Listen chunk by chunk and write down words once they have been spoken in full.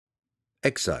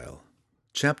Exile,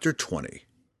 Chapter 20.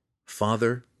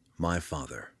 Father, My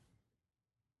Father.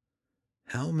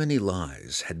 How many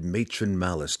lies had Matron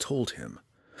Malice told him?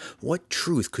 What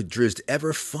truth could Drizzt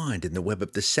ever find in the web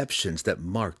of deceptions that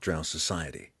marked Drow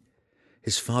society?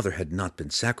 His father had not been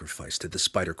sacrificed to the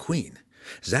Spider Queen.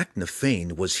 Zaknah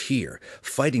Fain was here,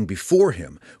 fighting before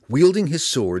him, wielding his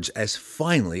swords as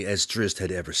finely as Drizzt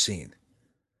had ever seen.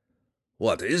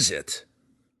 "What is it?"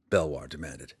 Belwar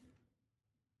demanded.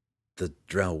 "The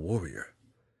Drow warrior,"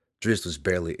 Drizzt was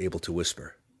barely able to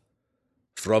whisper.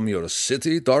 "From your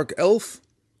city, Dark Elf?"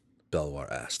 Belwar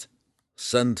asked.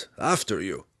 "Sent after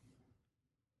you."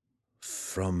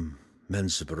 "From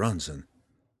Menzoberranzan,"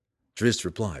 Drizzt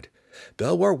replied.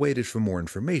 Belwar waited for more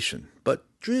information, but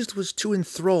Drizzt was too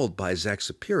enthralled by Zak's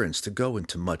appearance to go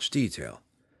into much detail.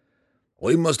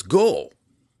 "We must go,"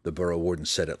 the Burrow Warden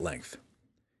said at length.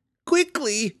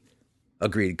 "Quickly,"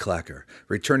 agreed Clacker,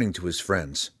 returning to his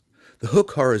friends. The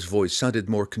Hookhar's voice sounded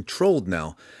more controlled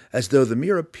now, as though the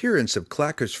mere appearance of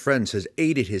Clacker's friends had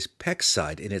aided his Peck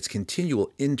side in its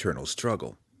continual internal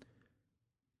struggle.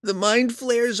 "The Mind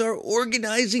Flayers are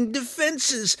organizing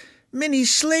defenses. Many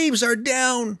slaves are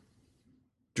down."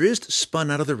 Drizzt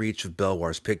spun out of the reach of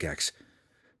Belwar's pickaxe.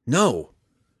 "No,"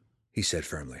 he said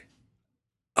firmly.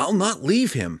 "I'll not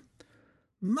leave him."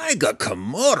 "Mega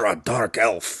Kamora, Dark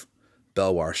Elf!"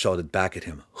 Belwar shouted back at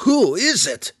him. "Who is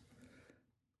it?"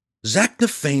 "Zaknah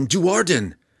Fain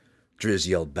Duardin!" Drizzt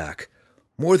yelled back.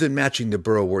 More than matching the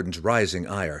Burrow Warden's rising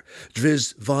ire,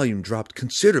 Drizzt's volume dropped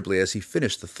considerably as he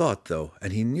finished the thought, though,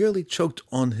 and he nearly choked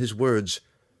on his words.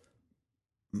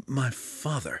 "My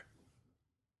father."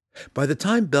 By the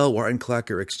time Belwar and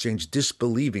Clacker exchanged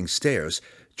disbelieving stares,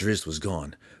 Drizzt was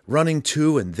gone, running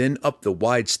to and then up the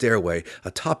wide stairway.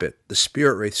 Atop it, the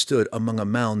spirit wraith stood among a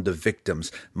mound of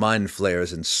victims, mind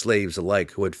flayers and slaves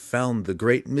alike, who had found the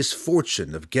great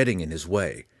misfortune of getting in his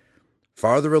way.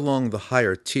 Farther along the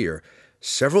higher tier,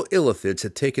 several illithids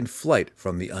had taken flight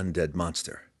from the undead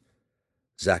monster.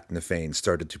 Zaknah Fain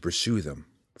started to pursue them,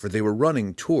 for they were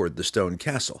running toward the stone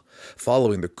castle,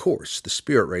 following the course the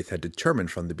spirit wraith had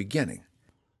determined from the beginning.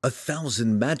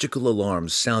 1,000 magical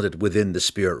alarms sounded within the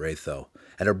spirit wraith, though,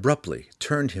 and abruptly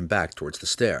turned him back towards the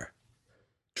stair.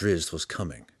 Drizzt was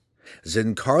coming.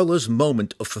 Zenkarla's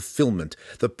moment of fulfillment,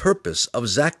 the purpose of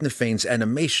Zaknah Fain's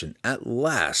animation, at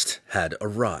last had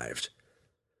arrived.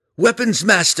 "Weapons,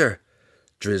 Master!"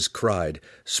 Drizzt cried,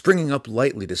 springing up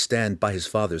lightly to stand by his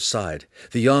father's side.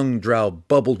 The young drow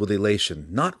bubbled with elation,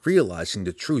 not realizing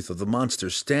the truth of the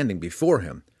monsters standing before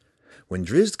him. When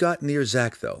Drizzt got near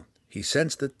Zak, though, he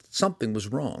sensed that something was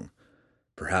wrong.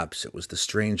 Perhaps it was the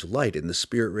strange light in the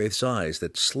spirit wraith's eyes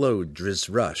that slowed Drizzt's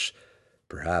rush.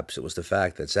 Perhaps it was the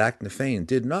fact that Zaknah Fain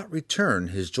did not return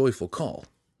his joyful call.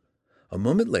 A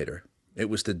moment later, it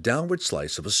was the downward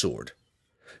slice of a sword.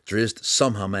 Drizzt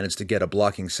somehow managed to get a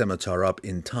blocking scimitar up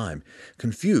in time.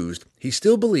 Confused, he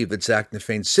still believed that Zaknah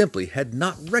Fain simply had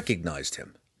not recognized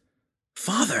him.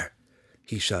 "Father!"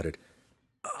 he shouted.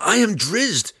 "I am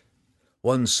Drizzt!"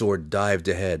 One sword dived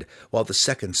ahead, while the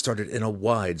second started in a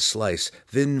wide slice,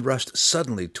 then rushed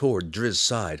suddenly toward Drizzt's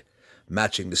side.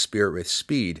 Matching the spirit wraith's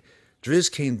speed,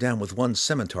 Drizzt came down with one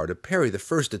scimitar to parry the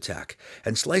first attack,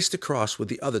 and sliced across with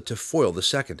the other to foil the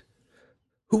second.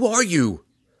 "Who are you?"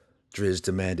 Drizzt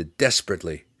demanded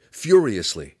desperately,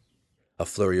 furiously. A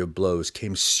flurry of blows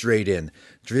came straight in.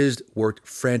 Drizzt worked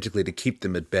frantically to keep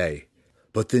them at bay.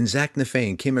 But then Zaknah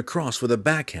Fain came across with a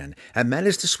backhand and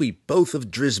managed to sweep both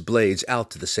of Drizzt's blades out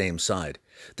to the same side.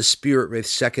 The spirit wraith's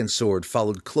second sword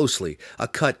followed closely, a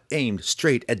cut aimed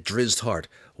straight at Drizzt's heart,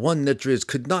 one that Drizzt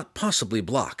could not possibly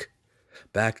block.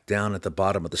 Back down at the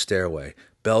bottom of the stairway,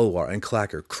 Belwar and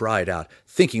Clacker cried out,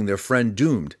 thinking their friend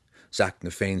doomed.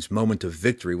 Zaknah Fain's moment of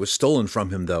victory was stolen from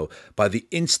him, though, by the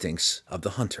instincts of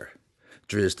the hunter.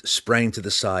 Drizzt sprang to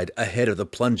the side ahead of the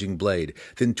plunging blade,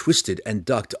 then twisted and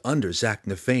ducked under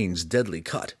Zaknah Fain's deadly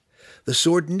cut. The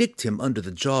sword nicked him under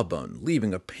the jawbone,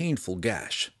 leaving a painful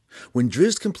gash. When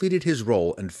Drizzt completed his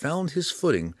roll and found his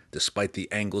footing, despite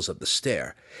the angles of the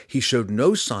stair, he showed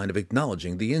no sign of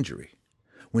acknowledging the injury.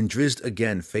 When Drizzt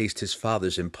again faced his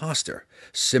father's impostor,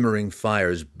 simmering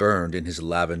fires burned in his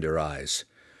lavender eyes.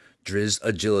 Drizzt's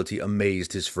agility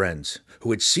amazed his friends,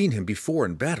 who had seen him before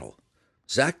in battle.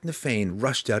 Zaknah Fain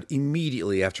rushed out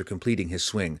immediately after completing his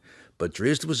swing, but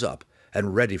Drizzt was up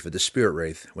and ready for the spirit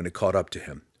wraith when it caught up to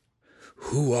him.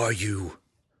 "Who are you?"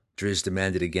 Drizzt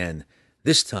demanded again.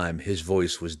 This time his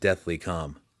voice was deathly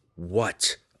calm.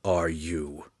 "What are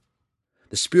you?"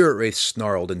 The spirit wraith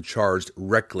snarled and charged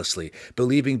recklessly,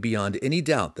 believing beyond any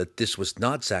doubt that this was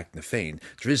not Zack Nafane.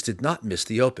 Drizzt did not miss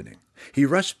the opening. He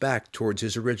rushed back towards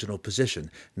his original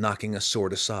position, knocking a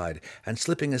sword aside and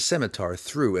slipping a scimitar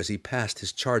through as he passed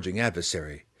his charging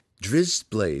adversary. Drizzt's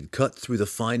blade cut through the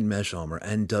fine mesh armor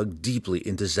and dug deeply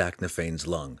into Zack Nafane's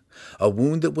lung, a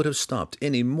wound that would have stopped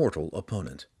any mortal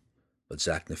opponent. But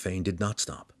Zack Nafane did not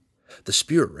stop. The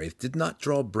spirit wraith did not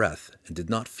draw breath and did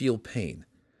not feel pain.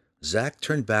 Zack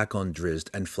turned back on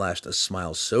Drizzt and flashed a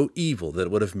smile so evil that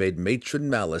it would have made Matron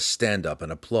Malice stand up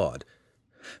and applaud.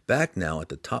 Back now at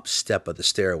the top step of the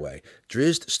stairway,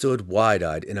 Drizzt stood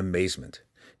wide-eyed in amazement.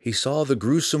 He saw the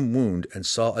gruesome wound and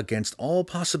saw against all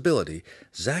possibility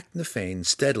Zack Nafane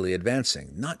steadily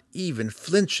advancing, not even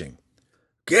flinching.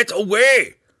 "Get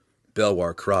away!"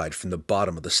 Belwar cried from the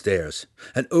bottom of the stairs.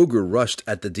 An ogre rushed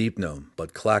at the Deep Gnome,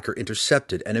 but Clacker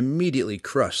intercepted and immediately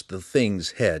crushed the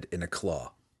thing's head in a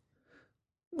claw.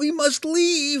 "We must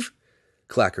leave,"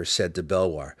 Clacker said to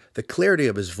Belwar, the clarity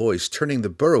of his voice turning the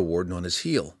Burrow Warden on his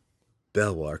heel.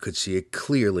 Belwar could see it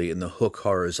clearly in the Hook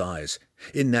Horror's eyes.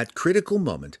 In that critical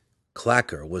moment,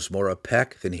 Clacker was more a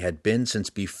Peck than he had been since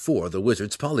before the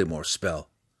wizard's polymorph spell.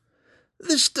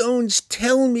 "The stones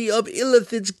tell me of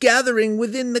Illithid's gathering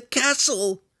within the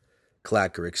castle,"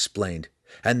 Clacker explained,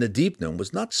 and the Deep Gnome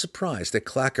was not surprised that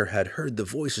Clacker had heard the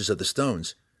voices of the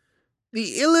stones.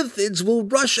 "The Illithids will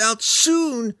rush out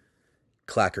soon,"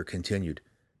 Clacker continued,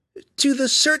 "to the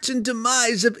certain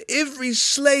demise of every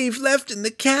slave left in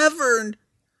the cavern."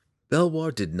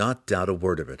 Belwar did not doubt a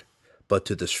word of it, but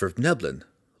to the Svirfneblin,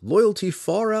 loyalty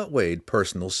far outweighed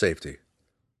personal safety.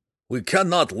 "We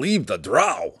cannot leave the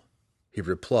drow," he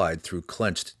replied through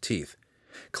clenched teeth.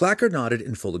 Clacker nodded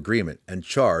in full agreement and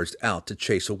charged out to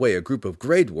chase away a group of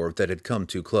Grey Dwarf that had come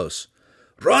too close.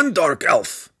 "Run, Dark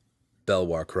Elf!"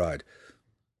 Belwar cried.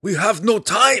 "We have no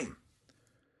time!"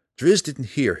 Drizzt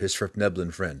didn't hear his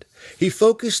Svirfneblin friend. He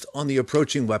focused on the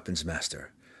approaching weapons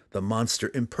master, the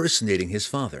monster impersonating his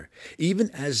father, even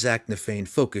as Zack Nafane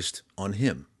focused on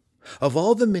him. Of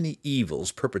all the many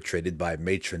evils perpetrated by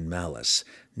Matron Malice,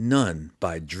 none,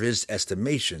 by Drizzt's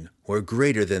estimation, were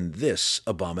greater than this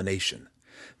abomination.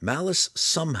 Malice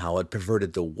somehow had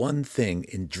perverted the one thing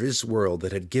in Drizzt's world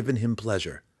that had given him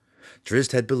pleasure.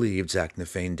 Drizzt had believed Zack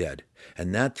Nafane dead,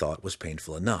 and that thought was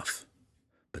painful enough.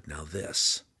 But now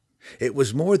this. It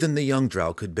was more than the young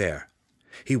drow could bear.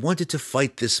 He wanted to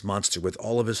fight this monster with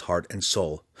all of his heart and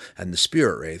soul, and the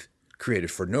spirit wraith,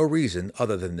 created for no reason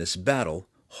other than this battle,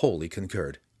 wholly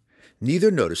concurred.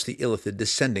 Neither noticed the Illithid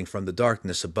descending from the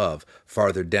darkness above,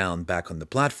 farther down back on the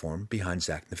platform behind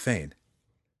Zack Nafane.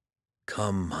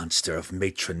 "Come, monster of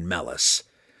Matron Malice,"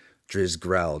 Drizzt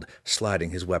growled, sliding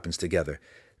his weapons together.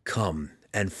 "Come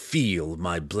and feel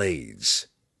my blades."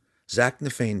 Zack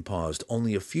Nafane paused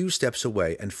only a few steps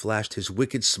away and flashed his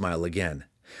wicked smile again.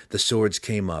 The swords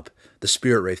came up. The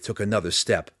spirit wraith took another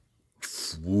step.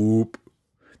 Whoop!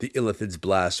 The Illithid's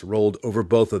blast rolled over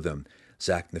both of them.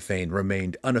 Zack Nafane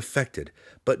remained unaffected,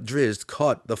 but Drizzt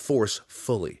caught the force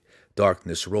fully.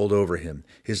 Darkness rolled over him.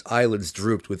 His eyelids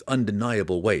drooped with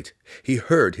undeniable weight. He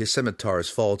heard his scimitars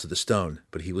fall to the stone,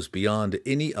 but he was beyond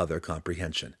any other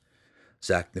comprehension.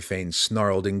 Zack Nafane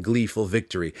snarled in gleeful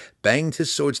victory, banged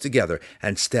his swords together,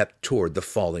 and stepped toward the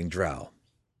falling drow.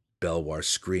 Belwar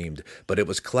screamed, but it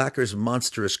was Clacker's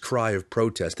monstrous cry of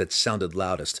protest that sounded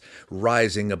loudest,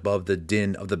 rising above the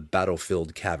din of the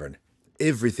battle-filled cavern.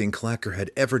 Everything Clacker had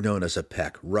ever known as a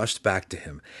Peck rushed back to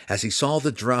him as he saw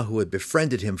the drow who had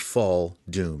befriended him fall,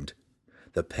 doomed.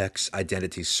 The Peck's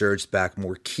identity surged back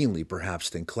more keenly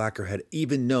perhaps than Clacker had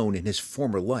even known in his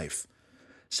former life.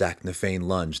 Zack Nafane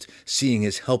lunged, seeing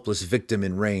his helpless victim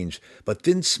in range, but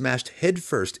then smashed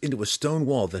headfirst into a stone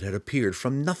wall that had appeared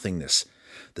from nothingness.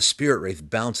 The spirit wraith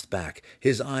bounced back,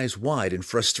 his eyes wide in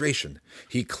frustration.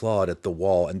 He clawed at the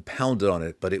wall and pounded on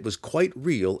it, but it was quite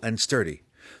real and sturdy.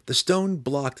 The stone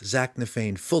blocked Zack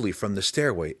Nafane fully from the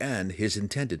stairway and his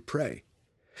intended prey.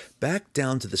 Back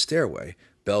down to the stairway,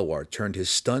 Belwar turned his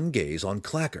stunned gaze on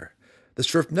Clacker. The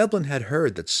Svirfneblin had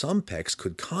heard that some Pecks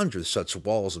could conjure such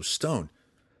walls of stone.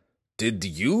 "Did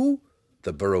you?"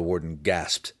 the Burrow Warden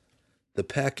gasped. The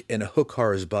Peck in a Hook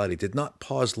Horror's body did not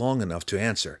pause long enough to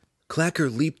answer.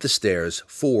 Clacker leaped the stairs,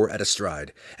 4 at a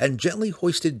stride, and gently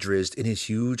hoisted Drizzt in his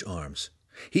huge arms.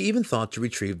 He even thought to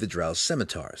retrieve the drow's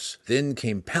scimitars, then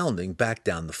came pounding back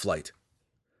down the flight.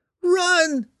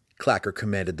 "Run!" Clacker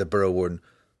commanded the Burrow Warden.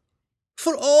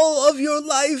 "For all of your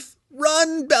life,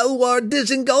 run, Belwar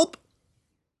Dizengulp!"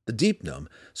 The Deep Gnome,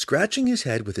 scratching his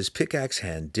head with his pickaxe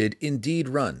hand, did indeed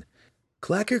run.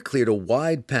 Clacker cleared a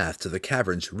wide path to the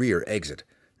cavern's rear exit.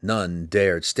 None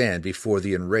dared stand before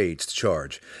the enraged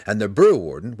charge, and the burrow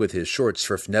warden, with his short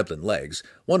Svirfneblin legs,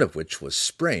 one of which was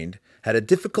sprained, had a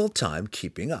difficult time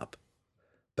keeping up.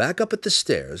 Back up at the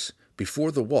stairs,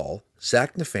 before the wall,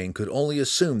 Zaknafein could only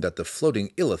assume that the floating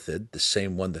illithid, the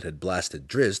same one that had blasted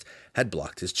Drizzt, had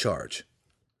blocked his charge.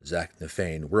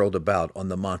 Zaknafein whirled about on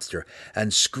the monster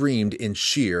and screamed in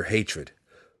sheer hatred.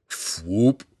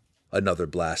 Whoop! Another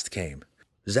blast came.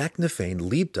 Zaknafein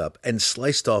leaped up and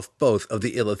sliced off both of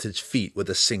the illithid's feet with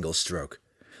a single stroke.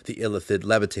 The illithid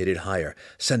levitated higher,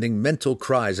 sending mental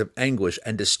cries of anguish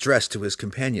and distress to his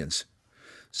companions.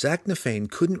 Zaknafein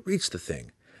couldn't reach the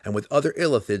thing, and with other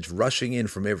illithids rushing in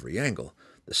from every angle,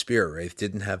 the spirit wraith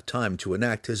didn't have time to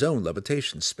enact his own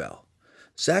levitation spell.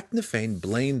 Zaknafein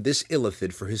blamed this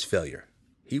illithid for his failure.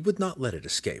 He would not let it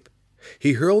escape.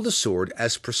 He hurled a sword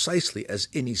as precisely as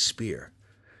any spear.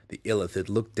 The illithid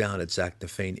looked down at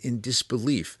Zaknafein in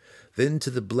disbelief, then to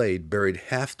the blade buried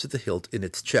half to the hilt in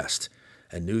its chest,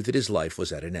 and knew that his life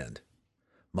was at an end.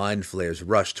 Mind flares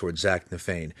rushed toward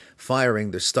Zaknafein,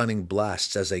 firing their stunning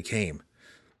blasts as they came.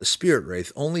 The spirit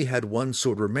wraith only had one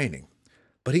sword remaining,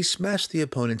 but he smashed the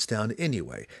opponents down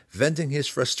anyway, venting his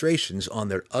frustrations on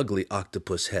their ugly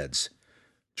octopus heads.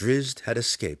 Drizzt had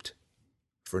escaped,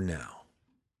 for now.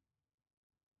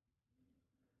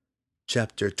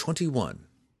 Chapter 21.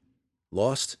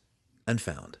 Lost and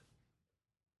Found.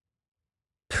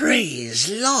 Praise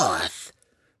Loth!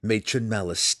 Matron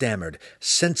Malice stammered,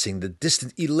 sensing the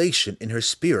distant elation in her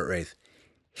spirit wraith.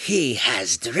 He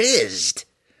has Drizzt!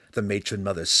 The matron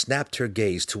mother snapped her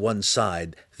gaze to one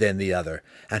side, then the other,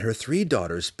 and her 3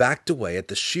 daughters backed away at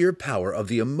the sheer power of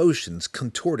the emotions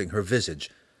contorting her visage.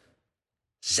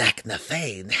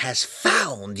 Zaknafein has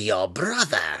found your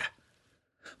brother!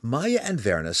 Maya and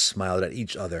Verna smiled at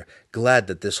each other, glad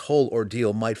that this whole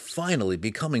ordeal might finally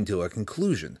be coming to a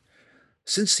conclusion.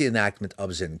 Since the enactment of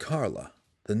Zincarla,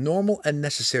 the normal and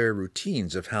necessary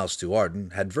routines of House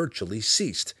Duarden had virtually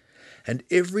ceased, and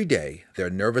every day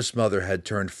their nervous mother had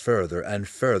turned further and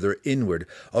further inward,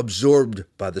 absorbed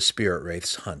by the spirit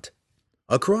wraith's hunt.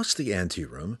 Across the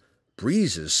anteroom,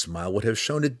 Breeze's smile would have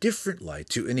shown a different light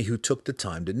to any who took the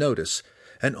time to notice,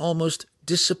 an almost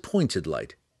disappointed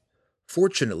light.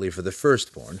 Fortunately for the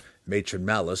firstborn, Matron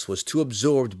Malice was too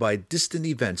absorbed by distant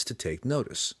events to take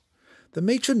notice. The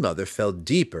matron mother fell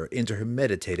deeper into her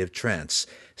meditative trance,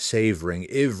 savoring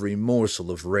every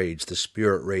morsel of rage the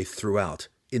spirit wraith threw out,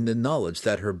 in the knowledge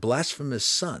that her blasphemous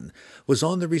son was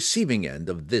on the receiving end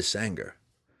of this anger.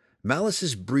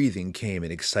 Malice's breathing came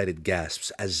in excited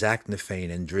gasps as Zaknafein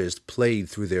and Drizzt played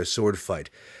through their sword fight.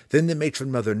 Then the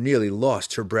matron mother nearly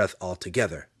lost her breath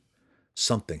altogether.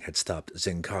 Something had stopped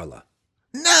Zincarla.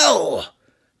 No!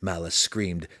 Malice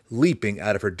screamed, leaping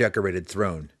out of her decorated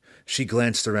throne. She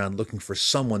glanced around looking for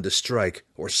someone to strike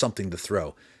or something to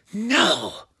throw.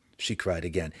 No! She cried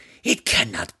again. It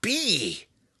cannot be!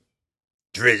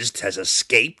 Drizzt has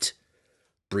escaped?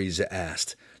 Breeze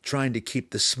asked, trying to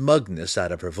keep the smugness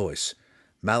out of her voice.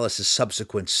 Malice's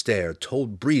subsequent stare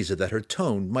told Breeze that her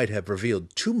tone might have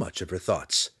revealed too much of her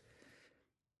thoughts.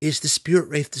 Is the spirit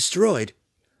wraith destroyed?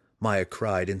 Maya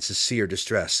cried in sincere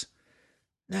distress.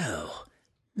 No,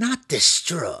 not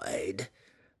destroyed,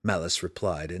 Malice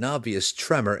replied, an obvious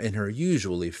tremor in her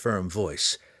usually firm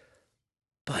voice.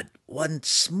 But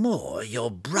once more your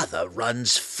brother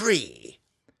runs free.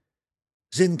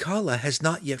 Zincarla has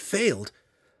not yet failed,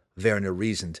 Verna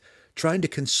reasoned, trying to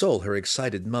console her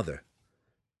excited mother.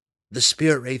 The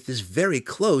spirit wraith is very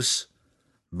close,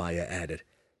 Maya added,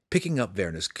 picking up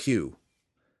Verna's cue.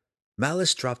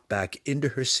 Malice dropped back into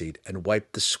her seat and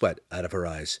wiped the sweat out of her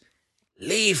eyes.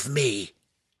 Leave me,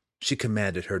 she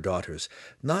commanded her daughters,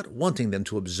 not wanting them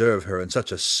to observe her in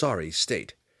such a sorry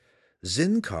state.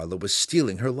 Zincarla was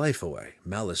stealing her life away,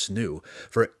 Malice knew,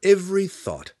 for every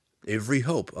thought, every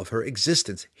hope of her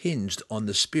existence hinged on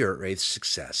the spirit wraith's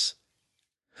success.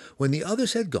 When the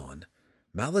others had gone,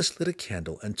 Malice lit a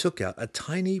candle and took out a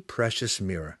tiny, precious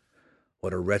mirror.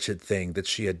 What a wretched thing that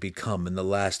she had become in the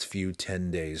last few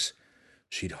 10 days.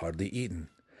 She'd hardly eaten,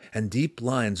 and deep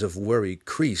lines of worry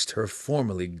creased her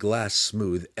formerly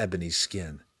glass-smooth ebony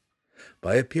skin.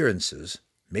 By appearances,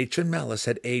 Matron Malice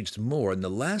had aged more in the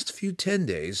last few 10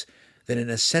 days than in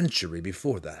a century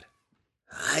before that.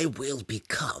 I will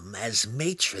become as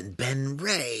Matron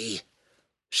Ben-Ray,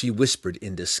 she whispered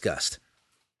in disgust.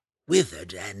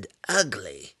 Withered and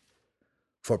ugly.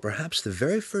 For perhaps the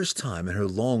very first time in her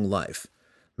long life,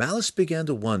 Malice began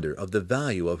to wonder of the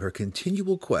value of her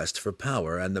continual quest for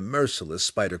power and the merciless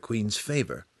Spider-Queen's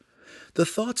favor. The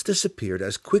thoughts disappeared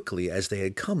as quickly as they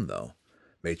had come, though.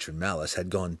 Matron Malice had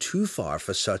gone too far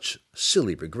for such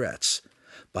silly regrets.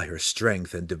 By her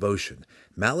strength and devotion,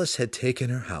 Malice had taken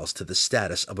her house to the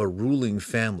status of a ruling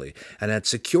family and had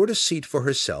secured a seat for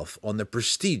herself on the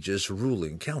prestigious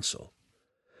ruling council.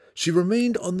 She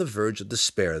remained on the verge of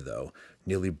despair, though,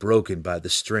 nearly broken by the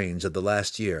strains of the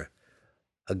last year.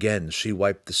 Again she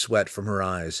wiped the sweat from her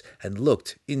eyes and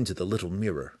looked into the little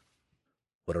mirror.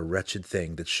 What a wretched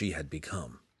thing that she had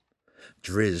become.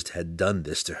 Drizzt had done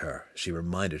this to her, she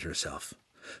reminded herself.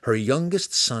 Her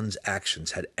youngest son's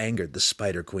actions had angered the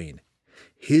Spider Queen.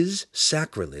 His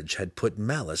sacrilege had put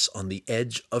Malice on the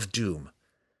edge of doom.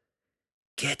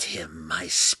 "Get him, my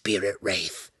spirit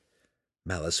wraith,"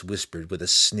 Malice whispered with a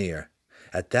sneer.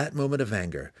 At that moment of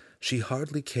anger, she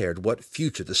hardly cared what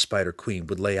future the Spider Queen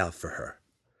would lay out for her.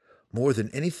 More than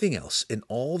anything else in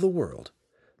all the world,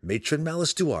 Matron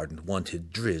Malice Duardin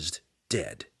wanted Drizzt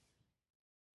dead.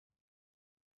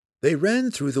 They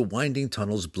ran through the winding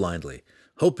tunnels blindly,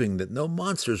 hoping that no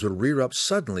monsters would rear up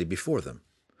suddenly before them.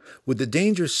 With the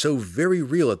danger so very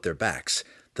real at their backs,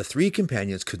 the three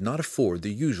companions could not afford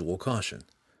the usual caution.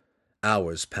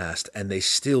 Hours passed, and they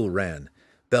still ran.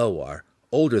 Belwar,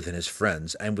 older than his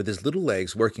friends, and with his little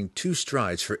legs working 2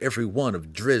 strides for every one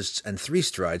of Drizzt's and 3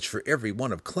 strides for every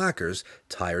one of Clacker's,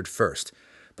 tired first.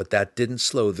 But that didn't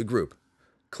slow the group.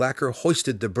 Clacker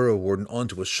hoisted the Burrow Warden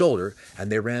onto a shoulder,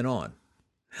 and they ran on.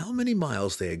 How many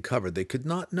miles they had covered they could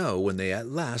not know when they at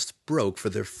last broke for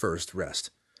their first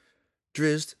rest.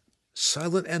 Drizzt,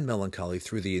 silent and melancholy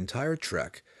through the entire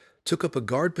trek, took up a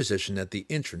guard position at the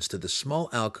entrance to the small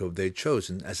alcove they had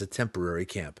chosen as a temporary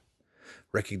camp.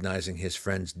 Recognizing his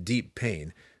friend's deep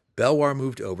pain, Belwar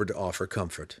moved over to offer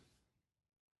comfort.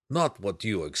 "Not what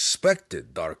you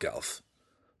expected, Dark Elf?"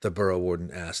 the Burrow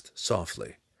Warden asked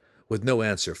softly. With no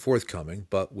answer forthcoming,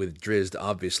 but with Drizzt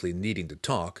obviously needing to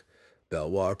talk,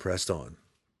 Belwar pressed on.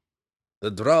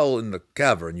 "The drow in the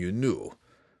cavern you knew.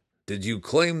 Did you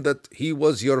claim that he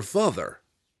was your father?"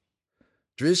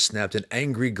 Drizzt snapped an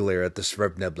angry glare at the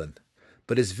Svrebneblin,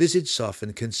 but his visage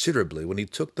softened considerably when he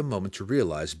took the moment to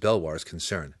realize Belwar's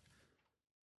concern.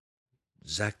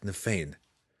 "Zaknafein,"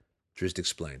 Drizzt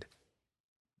explained.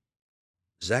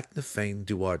 "Zaknafein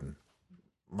Duardin,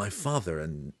 my father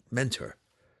and mentor.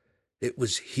 It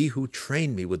was he who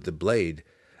trained me with the blade,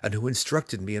 and who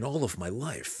instructed me in all of my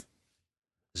life.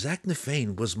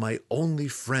 Zaknafein was my only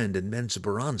friend in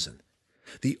Menzoberranzan,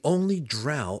 the only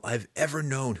drow I've ever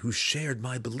known who shared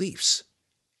my beliefs."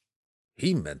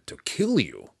 "He meant to kill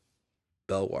you,"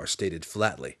 Belwar stated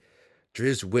flatly.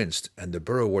 Drizzt winced, and the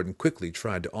Burrow Warden quickly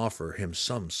tried to offer him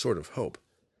some sort of hope.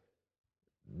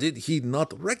 "Did he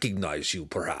not recognize you,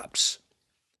 perhaps?"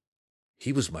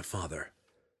 "He was my father,"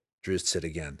 Drizzt said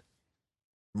again.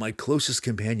 "My closest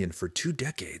companion for 2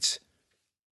 decades.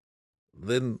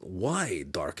 "Then why,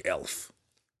 Dark Elf?"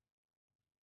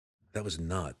 "That was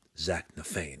not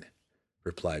Zaknafein,"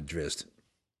 replied Drizzt.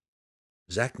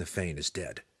 "Zaknafein is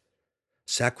dead,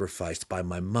 sacrificed by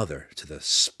my mother to the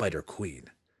Spider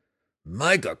Queen."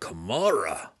 "Maga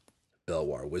Kamara,"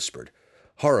 Belwar whispered,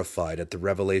 horrified at the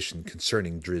revelation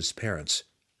concerning Drizzt's parents.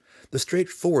 The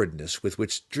straightforwardness with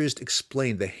which Drizzt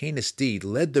explained the heinous deed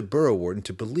led the Burrow Warden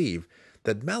to believe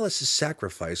that Malice's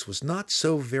sacrifice was not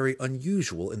so very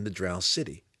unusual in the Drow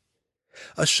city.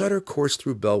 A shudder coursed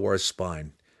through Belwar's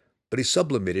spine, but he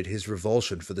sublimated his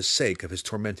revulsion for the sake of his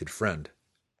tormented friend.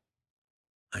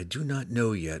 "I do not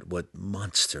know yet what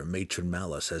monster Matron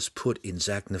Malice has put in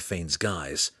Zaknafein's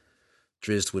guise,"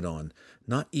 Drizzt went on,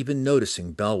 not even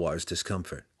noticing Belwar's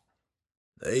discomfort.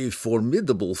 "A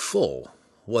formidable foe,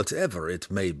 whatever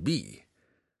it may be,"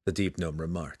 the Deep Gnome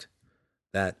remarked.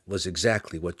 That was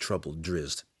exactly what troubled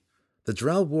Drizzt. The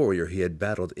drow warrior he had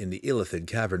battled in the Illithid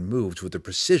cavern moved with the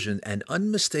precision and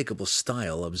unmistakable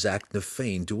style of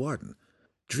Zaknafein Duardin.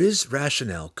 Drizzt's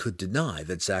rationale could deny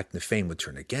that Zaknafein would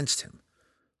turn against him,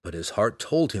 but his heart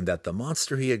told him that the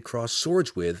monster he had crossed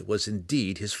swords with was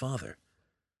indeed his father.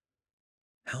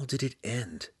 "How did it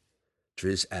end?"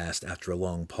 Drizzt asked after a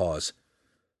long pause.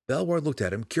 Belwar looked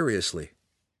at him curiously.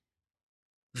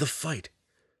 "The fight,"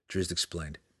 Drizzt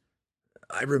explained.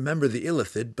 "I remember the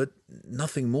Illithid, but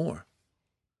nothing more."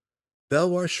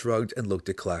 Belwar shrugged and looked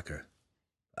at Clacker.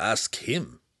 "Ask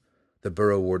him," the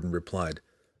Burrow Warden replied.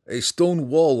 "A stone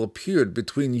wall appeared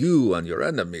between you and your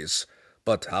enemies,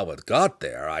 but how it got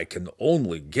there I can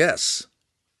only guess."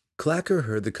 Clacker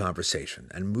heard the conversation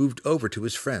and moved over to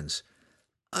his friends.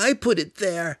 "I put it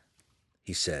there,"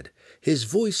 he said, his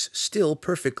voice still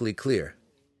perfectly clear.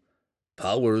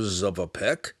 "Powers of a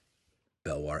peck?"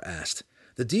 Belwar asked.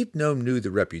 The Deep Gnome knew the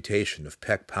reputation of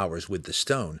Peck powers with the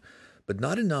stone, but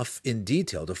not enough in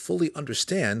detail to fully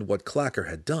understand what Clacker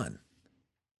had done.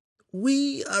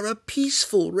 "We are a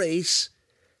peaceful race,"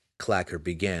 Clacker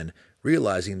began,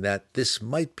 realizing that this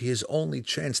might be his only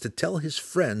chance to tell his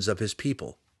friends of his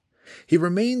people. He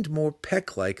remained more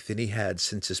Peck-like than he had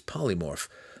since his polymorph,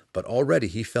 but already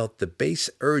he felt the base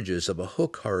urges of a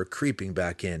hook horror creeping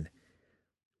back in.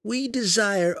 We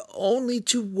desire only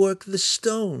to work the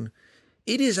stone.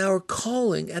 It is our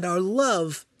calling and our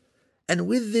love, and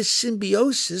with this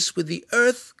symbiosis with the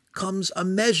earth comes a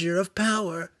measure of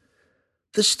power.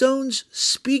 The stones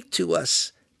speak to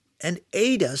us and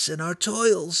aid us in our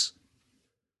toils.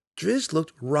 Drizzt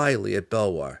looked wryly at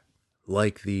Belwar.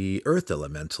 Like the earth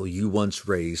elemental you once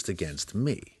raised against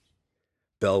me.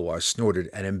 Belwar snorted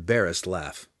an embarrassed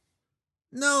laugh.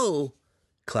 No,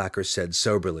 Clacker said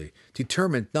soberly,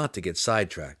 determined not to get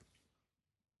sidetracked.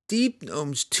 Deep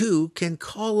gnomes, too, can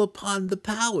call upon the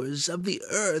powers of the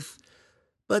earth,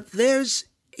 but theirs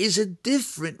is a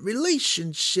different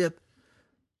relationship.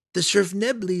 The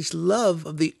Svirfnebli's love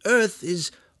of the earth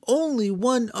is only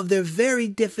one of their very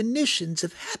definitions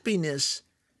of happiness.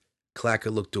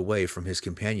 Clacker looked away from his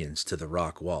companions to the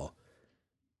rock wall.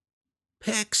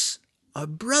 Pecks are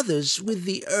brothers with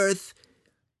the earth.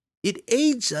 It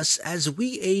aids us as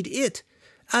we aid it,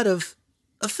 out of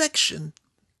affection.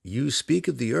 You speak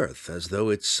of the earth as though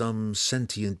it's some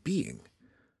sentient being,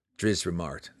 Drizzt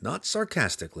remarked, not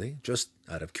sarcastically, just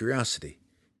out of curiosity.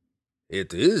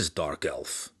 It is, Dark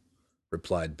Elf,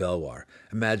 replied Belwar,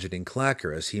 imagining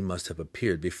Clacker as he must have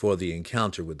appeared before the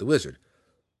encounter with the wizard.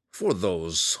 For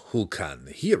those who can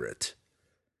hear it.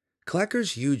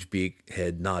 Clacker's huge beak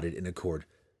head nodded in accord.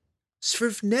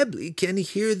 Svirfnebli can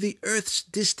hear the earth's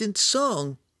distant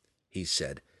song, he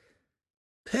said.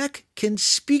 Peck can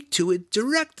speak to it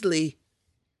directly.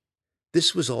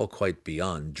 This was all quite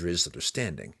beyond Drizzt's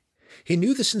understanding. He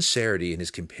knew the sincerity in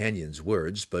his companion's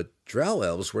words, but drow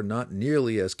elves were not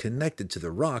nearly as connected to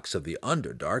the rocks of the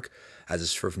Underdark as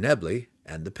Svirfnebli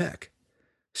and the Peck.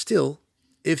 Still,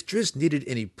 if Drizzt needed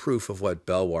any proof of what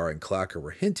Belwar and Clacker were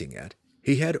hinting at,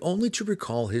 he had only to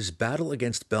recall his battle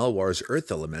against Belwar's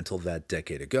earth elemental that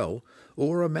decade ago,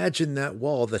 or imagine that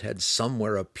wall that had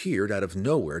somewhere appeared out of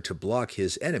nowhere to block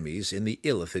his enemies in the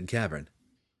Illithid cavern.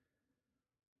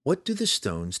 What do the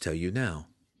stones tell you now?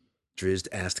 Drizzt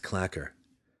asked Clacker.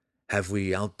 Have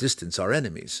we outdistanced our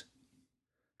enemies?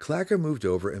 Clacker moved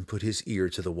over and put his ear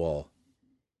to the wall.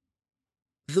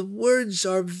 The words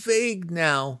are vague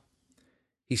now,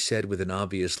 he said with an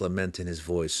obvious lament in his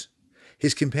voice.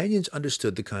 His companions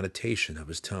understood the connotation of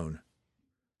his tone.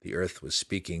 The earth was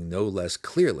speaking no less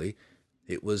clearly.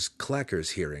 It was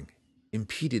Clacker's hearing,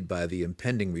 impeded by the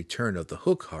impending return of the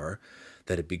hook horror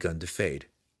that had begun to fade.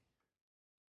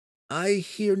 I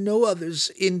hear no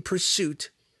others in pursuit,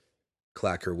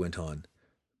 Clacker went on.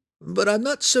 But I'm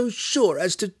not so sure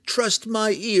as to trust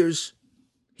my ears.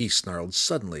 He snarled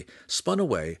suddenly, spun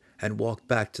away, and walked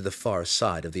back to the far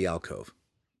side of the alcove.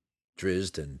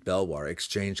 Drizzt and Belwar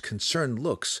exchanged concerned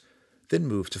looks, then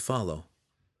moved to follow.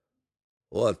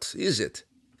 What is it?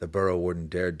 The Burrow Warden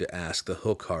dared to ask the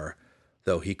hook horror,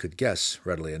 though he could guess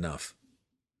readily enough.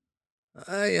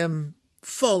 I am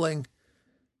falling,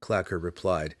 Clacker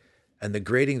replied, and the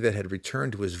grating that had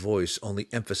returned to his voice only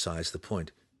emphasized the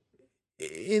point.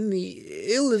 In the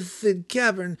Illithid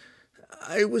cavern,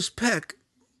 I was Peck,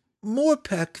 more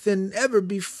Peck than ever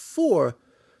before.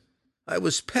 I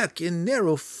was Peck in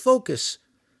narrow focus.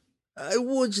 I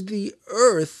was the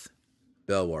earth.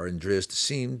 Belwar and Drizzt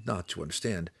seemed not to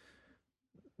understand.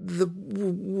 The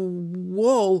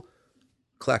wall,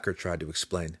 Clacker tried to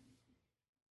explain.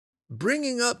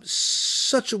 Bringing up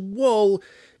such a wall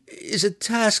is a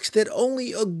task that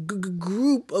only a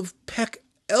group of Peck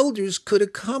elders could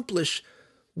accomplish,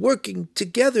 working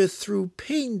together through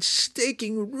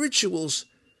painstaking rituals.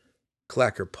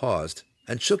 Clacker paused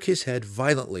and shook his head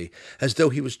violently, as though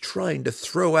he was trying to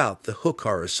throw out the hook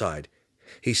horror side.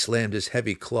 He slammed his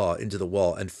heavy claw into the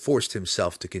wall and forced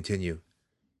himself to continue.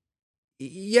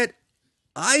 Yet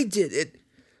I did it.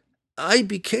 I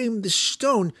became the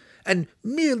stone and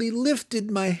merely lifted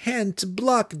my hand to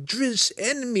block Drizzt's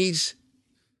enemies.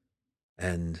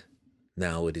 And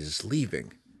now it is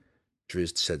leaving,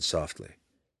 Drizzt said softly.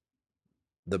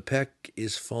 The Peck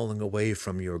is falling away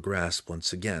from your grasp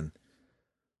once again,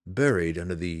 buried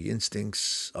under the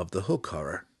instincts of the hook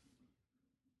horror.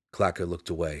 Clacker looked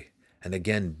away and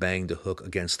again banged a hook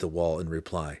against the wall in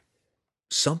reply.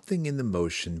 Something in the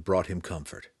motion brought him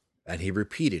comfort, and he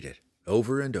repeated it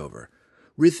over and over,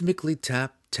 rhythmically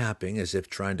tapping as if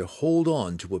trying to hold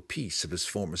on to a piece of his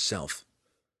former self.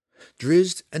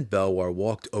 Drizzt and Belwar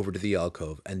walked over to the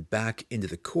alcove and back into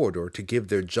the corridor to give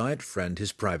their giant friend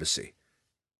his privacy.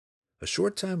 A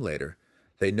short time later,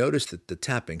 they noticed that the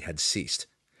tapping had ceased,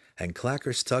 and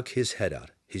Clacker stuck his head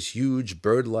out, His huge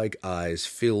bird-like eyes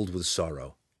filled with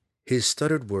sorrow. His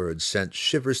stuttered words sent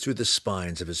shivers through the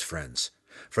spines of his friends,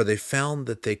 for they found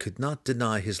that they could not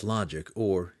deny his logic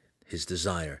or his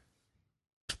desire.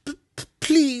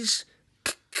 Please,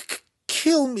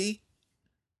 kill me,